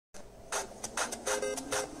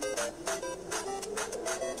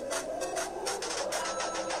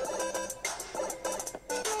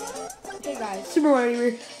Hey guys, Super Mario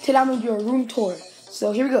here. Today I'm gonna do a room tour.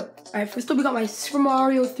 So here we go. Alright, first up we got my Super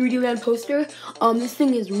Mario 3D Land poster. This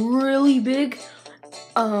thing is really big.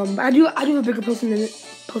 I do have a bigger poster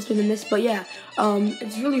than this, but yeah.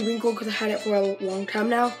 It's really wrinkled because I had it for a long time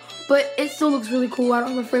now. But it still looks really cool. I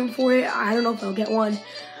don't have a frame for it. I don't know if I'll get one.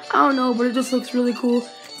 I don't know, but it just looks really cool.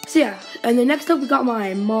 So yeah, and then next up we got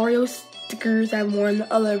my Mario stickers. I have more in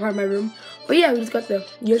the other part of my room. But yeah, we just got the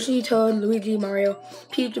Yoshi, Toad, Luigi, Mario,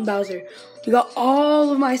 Peach, and Bowser. We got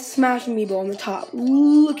all of my Smash Amiibo on the top.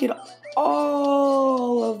 Look at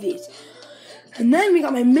all of these. And then we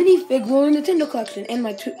got my minifig Rolling Nintendo collection and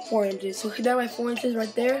my 4 inches. So there are my 4 inches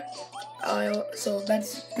right there. So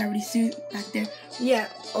that's Gravity Suit back there. Yeah,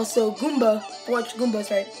 also Goomba, 4-inch Goombas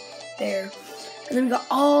right there. And then we got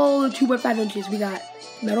all the 2.5 inches. We got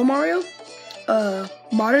Metal Mario,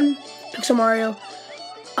 Modern Pixel Mario,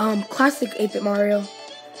 Classic 8-bit Mario,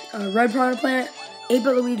 Red Piranha Plant,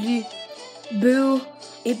 8-bit Luigi, Boo,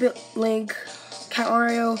 8-bit Link, Cat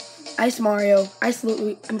Mario, Ice Mario,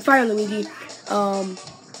 Fire Luigi,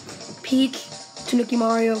 Peach, Tanuki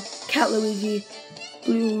Mario, Cat Luigi,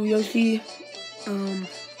 Blue Yoshi,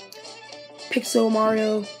 Pixel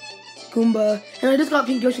Mario, Goomba, and I just got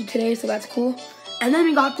Pink Yoshi today, so that's cool. And then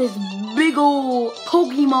we got this big old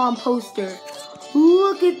Pokemon poster.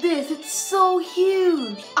 Look at this, it's so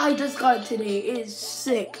huge. I just got it today, it is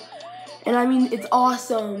sick. And I mean, it's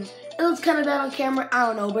awesome. It looks kind of bad on camera, I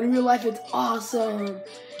don't know, but in real life it's awesome.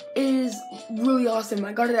 It is really awesome.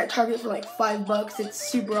 I got it at Target for like $5. It's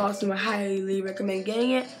super awesome. I highly recommend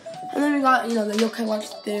getting it. And then we got, the Yokai Watch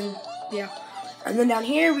thing. Yeah. And then down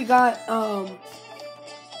here we got a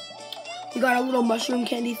little mushroom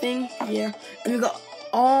candy thing. Yeah. And we got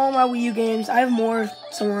all my Wii U games. I have more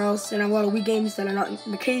somewhere else, and I have a lot of Wii games that are not in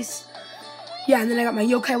the case. Yeah, and then I got my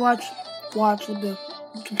Yokai watch with the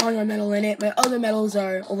Mario medal in it. My other medals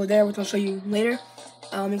are over there, which I'll show you later.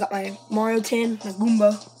 We got my Mario tin, my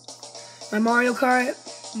Goomba, my Mario Kart.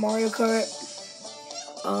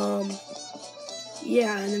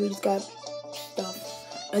 Yeah, and then we just got stuff.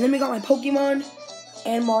 And then we got my Pokemon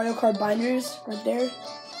and Mario Kart binders right there.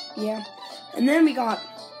 Yeah. And then we got,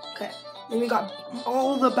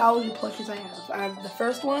 all the Bowser plushes I have. I have the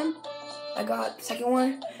first one, I got the second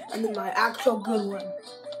one, and then my actual good one.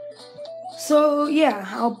 So yeah,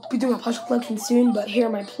 I'll be doing a plush collection soon, but here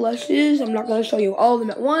are my plushes. I'm not going to show you all of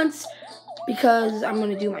them at once because I'm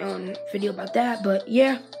going to do my own video about that, but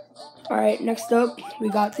yeah. Alright, next up, we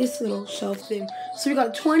got this little shelf thing. So we got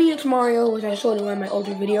a 20-inch Mario, which I showed in one of my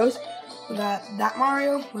older videos. We got that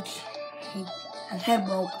Mario, which his head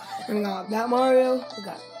broke. And we got that Mario. We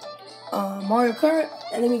got Mario Kart.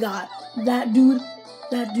 And then we got that dude,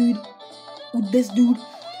 this dude,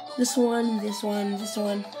 this one,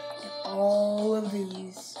 and all of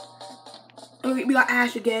these. Okay, we got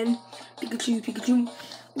Ash again. Pikachu.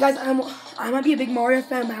 Guys, I might be a big Mario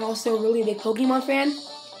fan, but I'm also really a big Pokemon fan.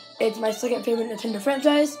 It's my second favorite Nintendo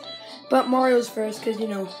franchise, but Mario's first because,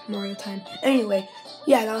 Mario time. Anyway,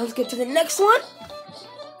 yeah, now let's get to the next one.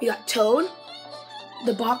 We got Toad,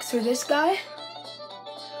 the box for this guy,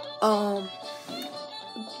 little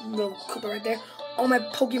Koopa right there, all my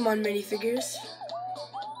Pokemon minifigures,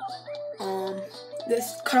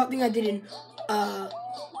 this cutout thing I did in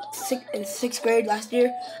 6th grade last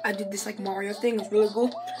year. I did this Mario thing, it's really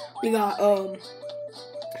cool. We got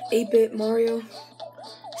 8-bit Mario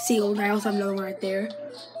sealed. I also have another one right there.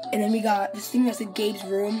 And then we got this thing that said Gabe's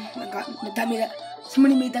room.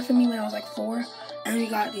 Somebody made that for me when I was like 4. And then we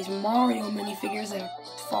got these Mario minifigures that are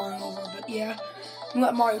falling over. But yeah, we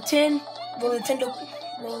got Mario 10, Roll Nintendo.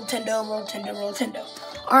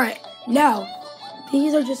 Alright, now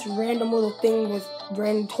these are just random little things with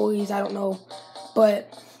random toys. I don't know,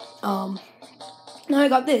 but now I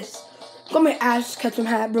got this. Got my Ash Ketchum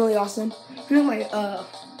hat, really awesome. And then my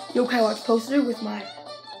Yokai Watch poster with my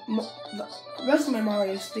the rest of my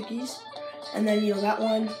Mario stickies, and then that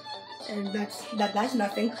one, and that's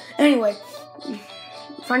nothing. Anyway,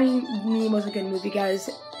 Finding Nemo is a good movie, guys.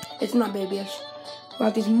 It's not babyish. We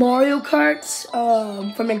got these Mario Karts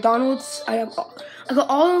from McDonald's. I got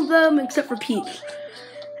all of them except for Peach.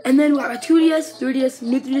 And then we got my 2DS, 3DS,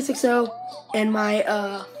 new 3DS XL, and my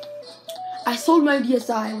I sold my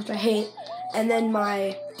DSi, which I hate. And then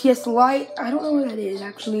my PS Lite, I don't know where that is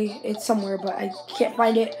actually. It's somewhere, but I can't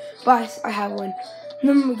find it. But I have one. And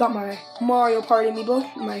then we got my Mario Party amiibo,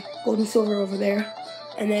 my gold and silver over there.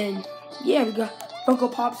 And then, yeah, we got Funko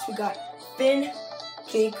Pops. We got Finn,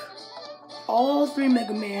 Jake, all 3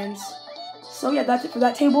 Mega Mans. So yeah, that's it for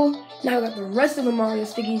that table. Now I got the rest of the Mario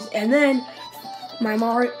stickies. And then my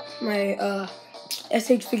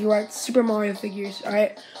SH figure arts, Super Mario figures. All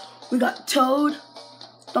right, we got Toad,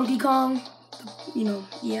 Donkey Kong,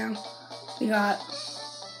 yeah. We got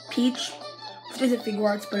Peach, which isn't figure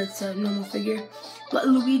arts, but it's a normal figure. But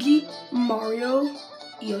Luigi, Mario,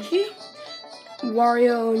 Yoshi,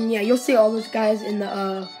 Wario, and yeah, you'll see all those guys in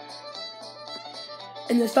the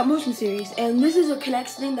stop motion series. And this is a Connect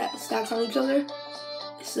thing that stacks on each other.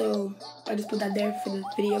 So I just put that there for the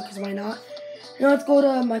video because why not? Now let's go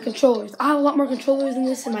to my controllers. I have a lot more controllers than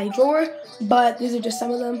this in my drawer, but these are just some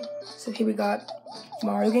of them. So here we got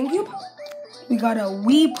Mario GameCube. We got a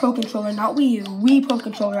Wii Pro controller, not Wii U, Wii Pro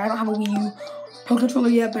controller. I don't have a Wii U Pro controller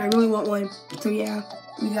yet, but I really want one. So yeah,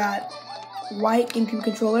 we got white GameCube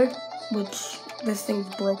controller, which this thing's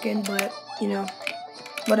broken, but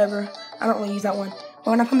whatever. I don't really use that one.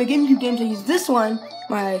 But when I play my GameCube games, I use this one,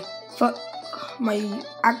 my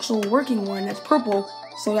actual working one that's purple.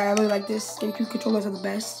 So yeah, I really like this. GameCube controllers are the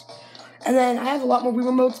best. And then I have a lot more Wii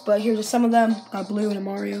remotes, but here's just some of them. Got blue and a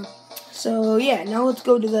Mario. So yeah, now let's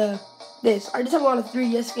go to this. I just have a lot of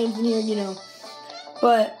 3DS games in here,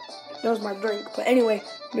 but that was my drink. But anyway,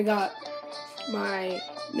 we got my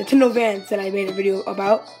Nintendo Vans that I made a video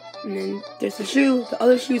about. And then there's the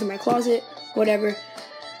other shoes in my closet, whatever.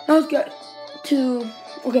 Now let's get to,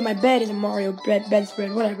 okay, my bed is a Mario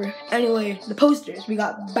bedspread, whatever. Anyway, the posters. We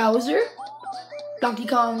got Bowser, Donkey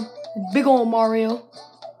Kong, big old Mario,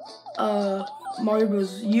 Mario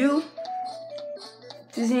Bros. U,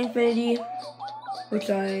 Disney Infinity, which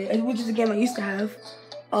is a game I used to have.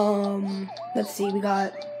 Let's see, we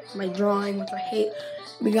got my drawing, which I hate.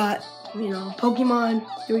 We got, Pokemon,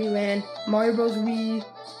 3D Land, Mario Bros. Wii,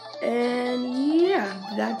 and yeah,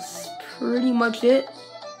 that's pretty much it.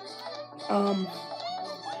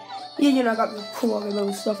 Yeah, I got the cool other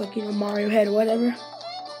little stuff like, Mario Head or whatever.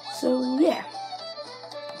 So, yeah.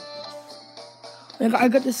 I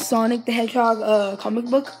got the Sonic the Hedgehog comic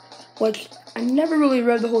book, which I never really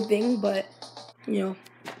read the whole thing, but, yeah,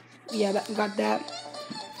 got that.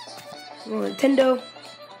 Nintendo.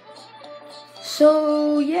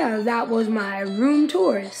 So, yeah, that was my room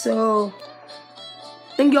tour. So,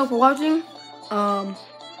 thank you all for watching.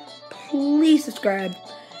 Please subscribe.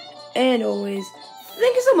 And always,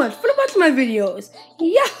 thank you so much for watching my videos.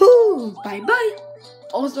 Yahoo! Bye-bye.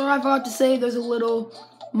 Also, I forgot to say there's a little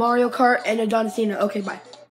Mario Kart and a John Cena. Okay, bye.